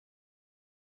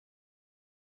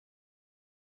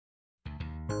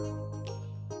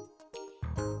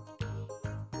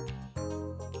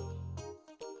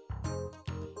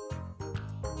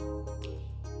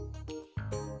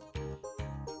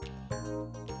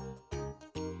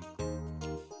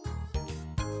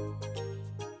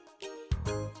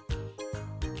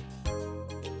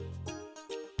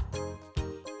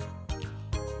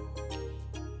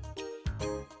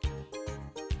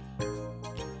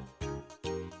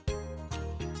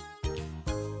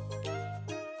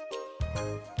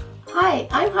Hi,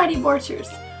 I'm Heidi Borchers.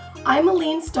 I'm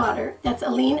Aline's daughter. That's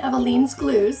Aline of Aline's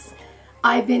Glues.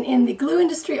 I've been in the glue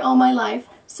industry all my life,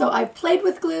 so I've played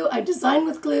with glue, I design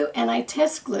with glue, and I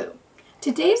test glue.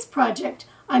 Today's project,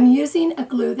 I'm using a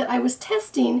glue that I was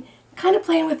testing, kind of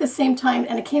playing with at the same time,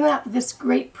 and it came out with this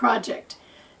great project.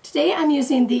 Today I'm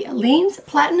using the Aline's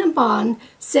Platinum Bond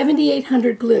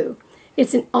 7800 glue.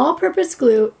 It's an all-purpose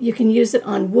glue. You can use it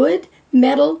on wood,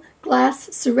 metal, glass,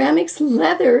 ceramics,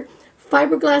 leather,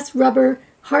 fiberglass, rubber,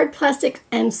 hard plastic,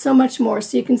 and so much more.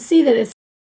 So you can see that it's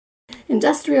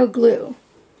industrial glue.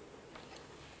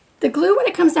 The glue, when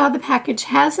it comes out of the package,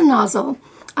 has a nozzle.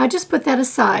 I just put that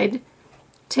aside,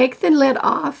 take the lid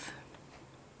off,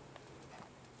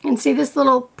 and see this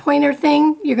little pointer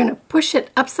thing? You're going to push it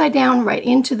upside down right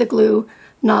into the glue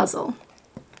nozzle.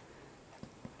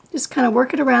 Just kind of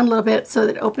work it around a little bit so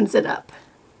that it opens it up.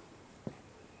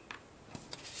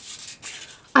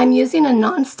 I'm using a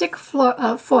non-stick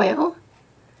foil,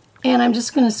 and I'm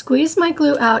just going to squeeze my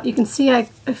glue out. You can see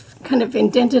I've kind of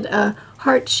indented a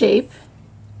heart shape.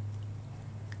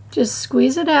 Just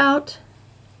squeeze it out.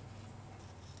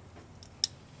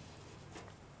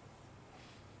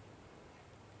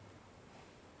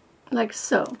 Like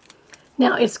so.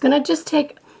 Now it's going to just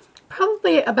take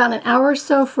probably about an hour or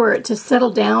so for it to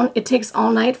settle down. It takes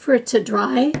all night for it to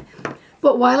dry.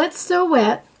 But while it's still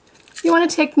wet, you want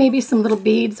to take maybe some little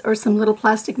beads or some little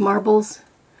plastic marbles,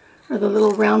 or the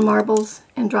little round marbles,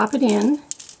 and drop it in.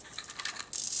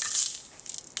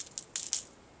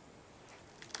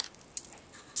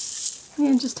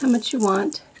 And just how much you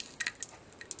want.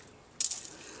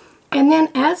 And then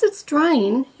as it's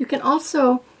drying, you can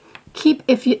also keep,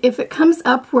 if it comes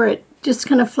up where it just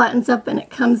kind of flattens up and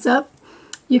it comes up,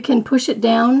 you can push it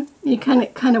down. You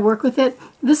kind of work with it.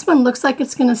 This one looks like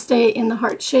it's going to stay in the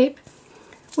heart shape.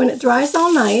 When it dries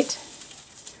all night,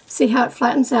 see how it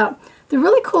flattens out. The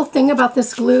really cool thing about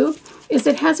this glue is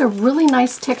it has a really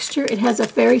nice texture. It has a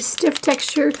very stiff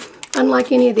texture,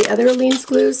 unlike any of the other Aline's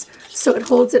glues, so it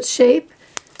holds its shape.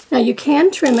 Now you can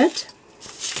trim it.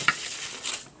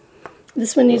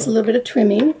 This one needs a little bit of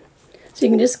trimming, so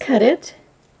you can just cut it.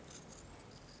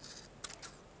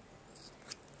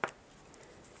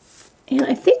 And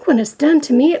I think when it's done,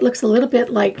 to me, it looks a little bit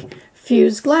like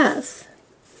fused glass.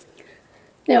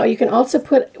 Now you can also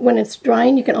put, when it's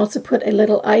drying, you can also put a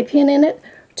little eye pin in it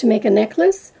to make a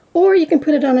necklace, or you can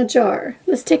put it on a jar.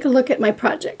 Let's take a look at my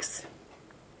projects.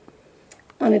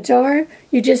 On a jar,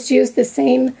 you just use the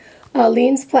same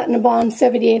Aline's Platinum Bond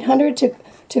 7800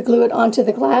 to glue it onto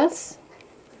the glass.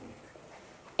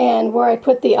 And where I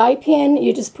put the eye pin,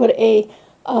 you just put a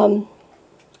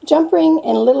jump ring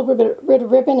and a little bit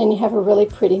of ribbon, and you have a really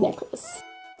pretty necklace.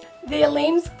 The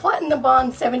Aline's Platinum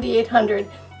Bond 7800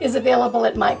 is available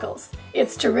at Michael's.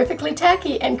 It's terrifically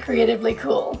tacky and creatively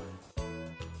cool.